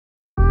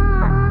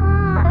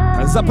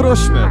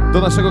zaprośmy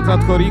do naszego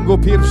klatkoringu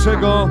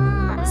pierwszego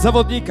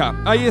zawodnika,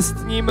 a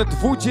jest nim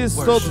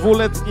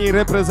 22-letni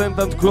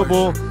reprezentant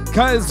klubu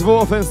KSW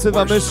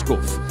Ofensywa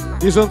Myszków,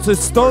 mierzący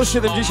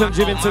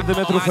 179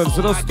 cm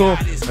wzrostu,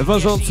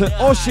 ważący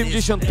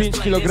 85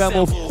 kg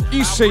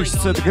i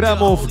 600 g,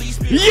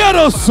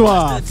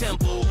 Jarosław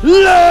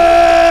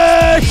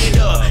Lech!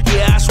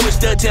 Yeah, I switch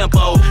the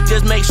tempo.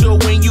 Just make sure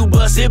when you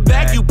bust it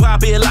back, you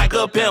pop it like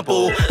a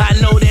pimple. I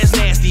know that's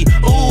nasty.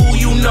 Ooh,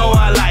 you know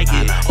I like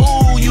it.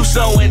 Ooh, you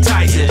so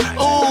enticing.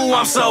 Ooh,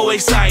 I'm so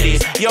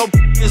excited. Your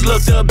is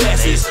look the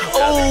bestest.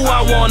 Ooh,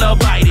 I wanna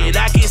bite it.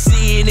 I can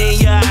see it in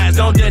your eyes.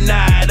 Don't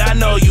deny it. I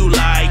know you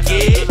like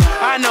it.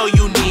 I know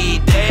you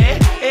need that,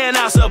 and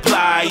I'll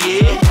supply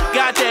it.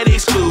 Got that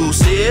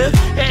exclusive,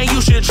 and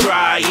you should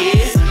try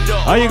it.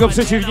 A jego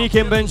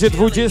przeciwnikiem będzie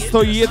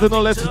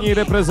 21-letni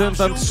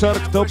reprezentant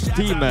Shark Top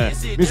Team,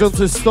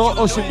 mierzący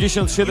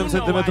 187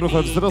 cm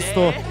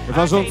wzrostu,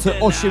 ważący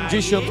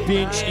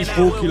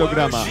 85,5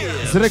 kg,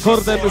 z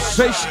rekordem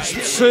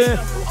 6-3,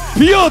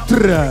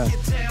 Piotr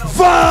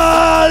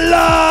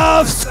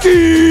Walawski!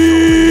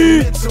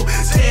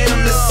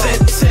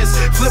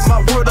 Flip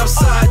my world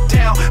upside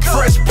down,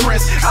 fresh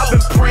prince. I've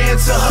been praying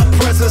to her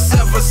presence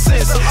ever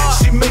since.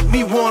 She make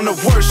me wanna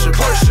worship,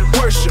 worship,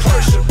 worship,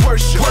 worship,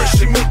 worship.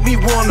 She make me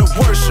wanna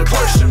worship,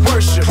 worship,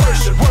 worship,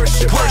 worship,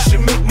 worship. She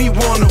make me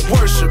wanna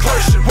worship,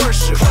 worship,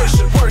 worship,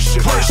 worship,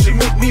 worship. She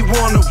make me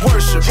wanna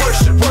worship,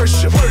 worship,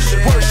 worship,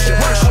 worship, worship.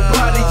 Her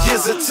body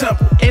is a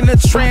temple. In a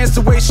trance,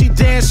 the way she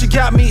dance, she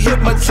got me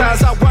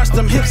hypnotized. I watch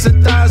them hips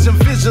and thighs and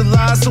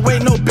visualize, so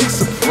ain't no big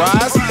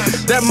surprise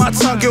that my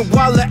tongue get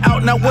wallet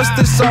out. Now what's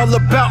this all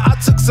about? I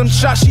took some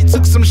shots, she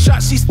took some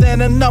shots. She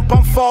standing up,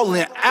 I'm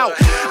falling out.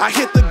 I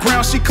hit the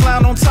ground, she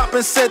climbed on top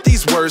and said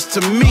these words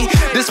to me.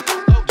 This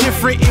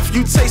different, if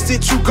you taste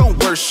it, you gon'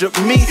 worship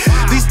me.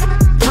 These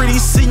pretty,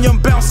 see them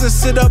bounce and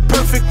sit up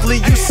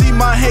perfectly. You see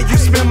my head, you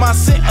spin my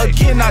scent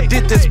again. I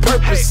did this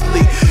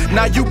purposely.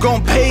 Now you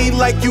gon' pay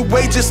like you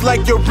weigh, just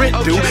like your rent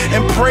do,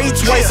 and pray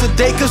twice a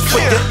day, cause for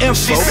your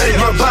info,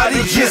 my body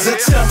is a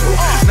temple.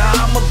 Now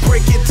I'ma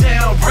break it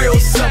down real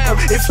simple.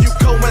 If you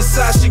go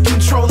inside, she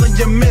controlling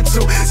your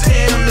mental.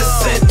 Damn the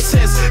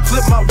sentence,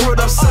 flip my world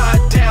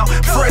upside down.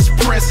 Fresh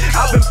prince,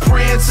 I've been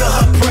praying to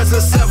her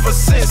presence ever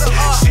since.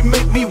 She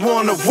make me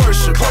wanna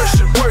worship,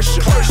 worship,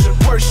 worship, worship,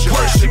 worship.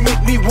 She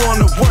make me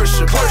wanna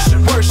worship,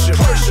 worship, worship,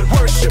 worship,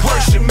 worship.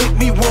 She make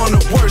me wanna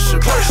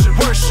worship, worship,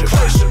 worship,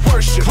 worship,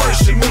 worship.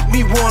 She make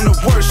me wanna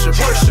worship,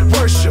 worship,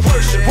 worship,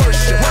 worship,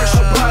 worship.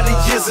 Her body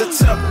is a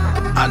temple.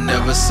 I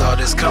never saw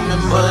this coming,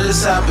 but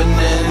it's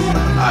happening.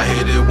 I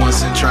hit it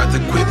once and tried to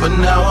quit, but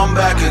now I'm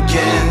back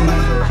again.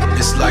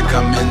 It's like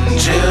I'm in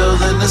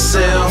jail in a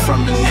cell,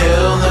 from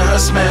inhaling her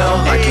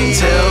smell. I can't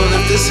tell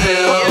if this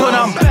hell, but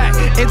I'm back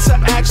into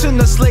action,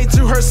 a slave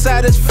to her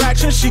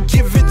satisfaction. She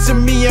give it to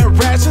me in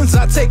rations,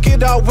 I take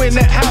it all when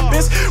it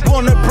happens.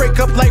 Wanna break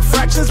up like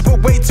fractions, but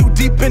way too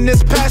deep in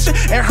this passion.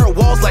 And her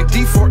walls like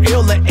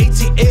D4L and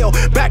ATL,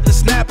 back to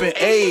snapping,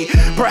 ayy.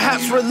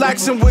 Perhaps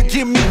relaxing would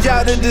get me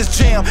out of this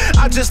jam.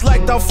 I just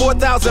liked all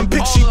 4,000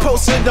 pics she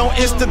posted on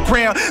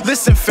Instagram.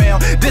 Listen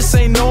fam, this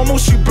ain't normal,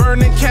 she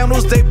burning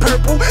candles, they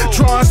purple.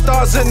 Drawing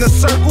stars in the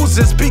circles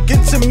and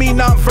speaking to me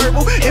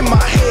non-verbal. In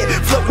my head,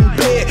 floating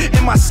bed,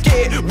 am I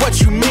scared? What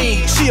you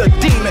mean? She a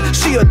demon,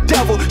 she a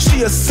devil,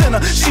 she a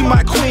sinner, she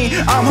my queen.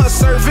 I'm her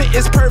servant,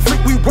 it's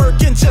perfect, we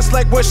working just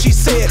like what she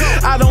said.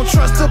 I don't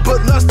trust her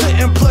but lust her,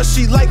 and plus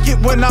she like it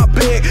when I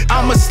beg.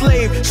 I'm a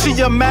slave, she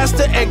a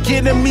master at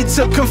getting me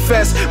to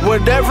confess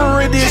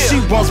whatever it is she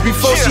wants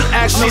before she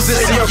asks me this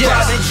is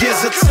yes.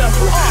 Is a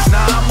temple.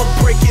 Now I'ma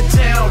break it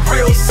down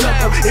real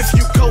simple. If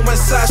you go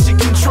inside, she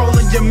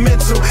controlling your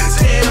mental.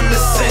 Damn the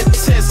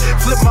sentence,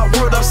 flip my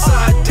world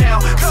upside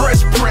down.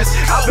 Fresh prince,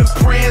 I've been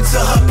praying to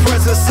her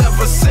presence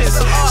ever since.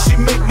 She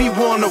make me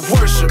wanna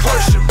worship,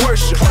 worship,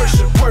 worship,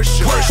 worship,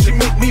 worship. She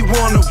make me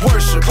wanna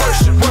worship,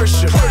 worship,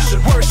 worship,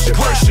 worship, worship.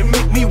 She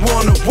make me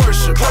wanna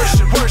worship,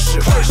 worship,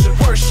 worship, worship,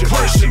 worship.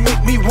 She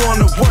make me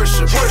wanna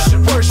worship,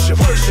 worship, worship,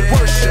 worship,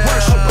 worship.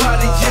 Her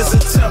body is a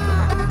temple.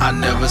 I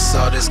never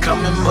saw this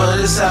coming, but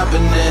it's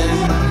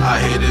happening. I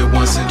hit it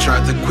once and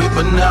tried to quit,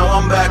 but now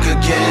I'm back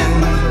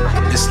again.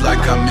 It's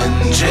like I'm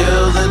in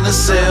jail in a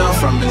cell,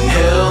 from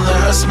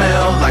inhaling her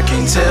smell. I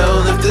can't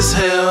tell if this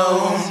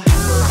hell.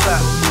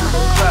 Clap,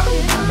 clap,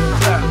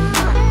 clap,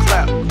 clap,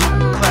 clap,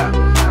 clap,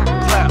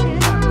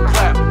 clap, clap, clap,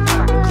 clap,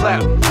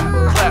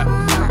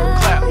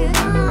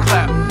 clap,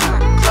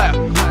 clap, clap,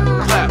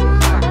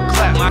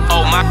 clap.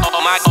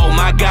 Oh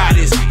my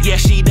goddess, yeah,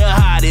 she the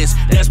hottest.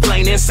 That's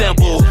plain and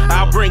simple.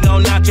 I'll bring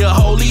on out your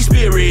Holy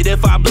Spirit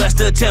if I bless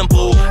the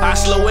temple. I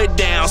slow it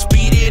down,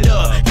 speed it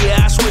up.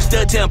 Yeah, I switch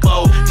the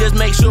tempo. Just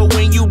make sure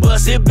when you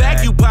bust it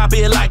back, you pop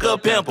it like a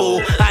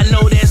pimple. I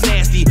know that's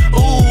nasty.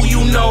 Ooh,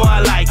 you know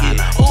I like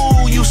it.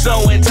 Ooh, you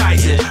so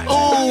enticing.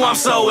 Ooh, I'm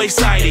so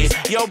excited.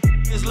 Yo.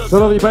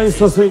 Szanowni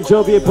Państwo,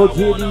 sędziowie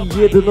podjęli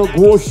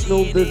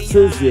jednogłośną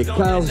decyzję.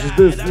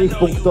 Każdy z nich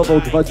punktował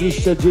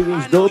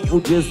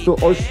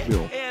 29-28.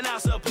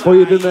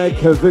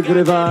 Pojedynek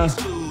wygrywa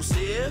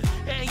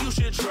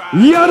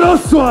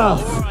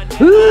Jarosław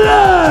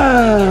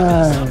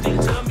Lech!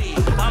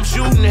 I'm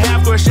shooting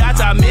half-court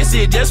shots, I miss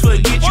it, just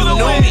forget you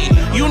knew me.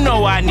 You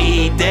know I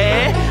need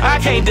that, I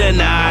can't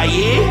deny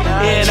it.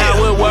 And I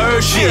would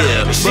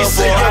worship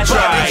before I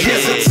try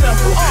it.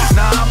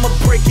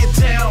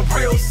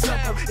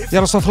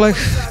 Jarosław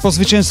Lech po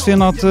zwycięstwie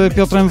nad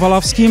Piotrem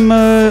Walawskim,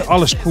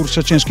 ależ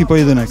kurczę, ciężki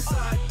pojedynek.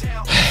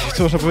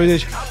 Co można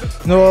powiedzieć?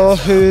 No,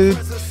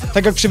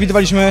 tak jak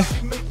przewidywaliśmy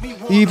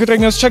i Piotrek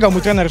mnie ostrzegał,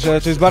 mój trener,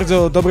 że to jest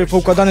bardzo dobry,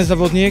 poukładany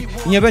zawodnik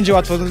i nie będzie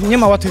łatwo, nie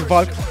ma łatwych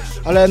walk.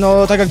 Ale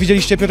no, tak jak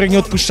widzieliście, Piotrek nie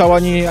odpuszczał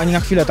ani na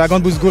chwilę, tak?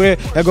 On był z góry,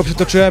 ja go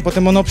przetoczyłem,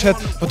 potem on obszedł,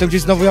 potem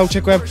gdzieś znowu ja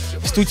uciekłem.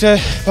 W stójce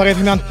parę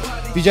wymian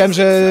widziałem,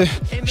 że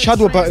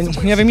siadło,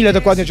 nie wiem ile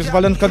dokładnie, czy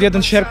zwalę, na przykład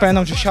jeden sierp,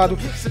 pamiętam, że siadł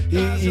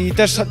i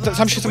też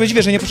sam się sobie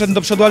dziwię, że nie poszedł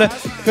do przodu, ale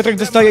Piotrek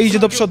dostaje i idzie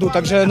do przodu,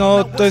 także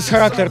no to jest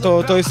charakter,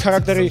 to jest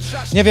charakter i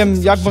nie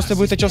wiem jak mocne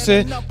były te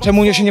ciosy,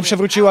 czemu się nie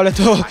przewrócił, ale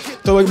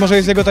to może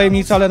jest jego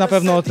tajemnica, ale na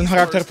pewno ten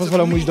charakter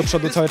pozwalał mu iść do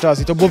przodu cały czas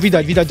i to było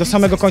widać, do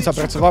samego końca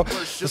pracował,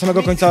 do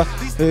samego końca.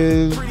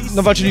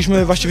 No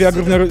walczyliśmy właściwie jak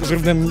równy z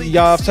równym.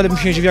 Ja wcale bym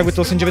się nie dziwił, jakby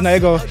to sędziowie na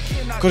jego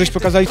korzyść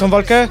pokazali tą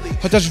walkę,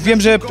 chociaż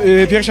wiem, że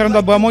pierwsza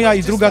runda była moja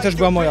i druga też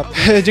była moja.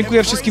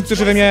 Dziękuję wszystkim,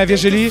 którzy we mnie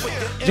wierzyli.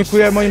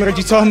 Dziękuję moim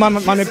rodzicom,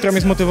 mamie, która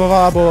mnie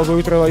zmotywowała, bo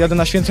jutro jadę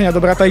na święcenia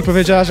do brata i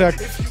powiedziała, że jak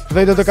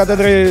wejdę do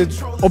katedry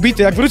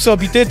obity, jak wrócę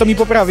obity, to mi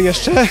poprawi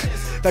jeszcze.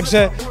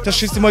 Także też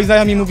wszyscy moi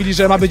znajomi mówili,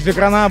 że ma być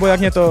wygrana, bo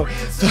jak nie, to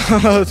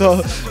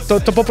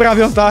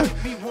poprawią, tak.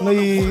 No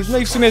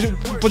i w sumie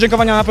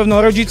podziękowania na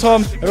pewno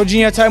rodzicom,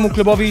 rodzinie, całemu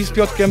klubowi z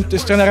Piotrkiem,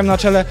 z trenerem na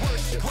czele.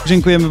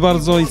 Dziękujemy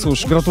bardzo i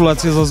cóż,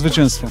 gratulacje za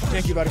zwycięstwo.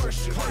 Dzięki bardzo.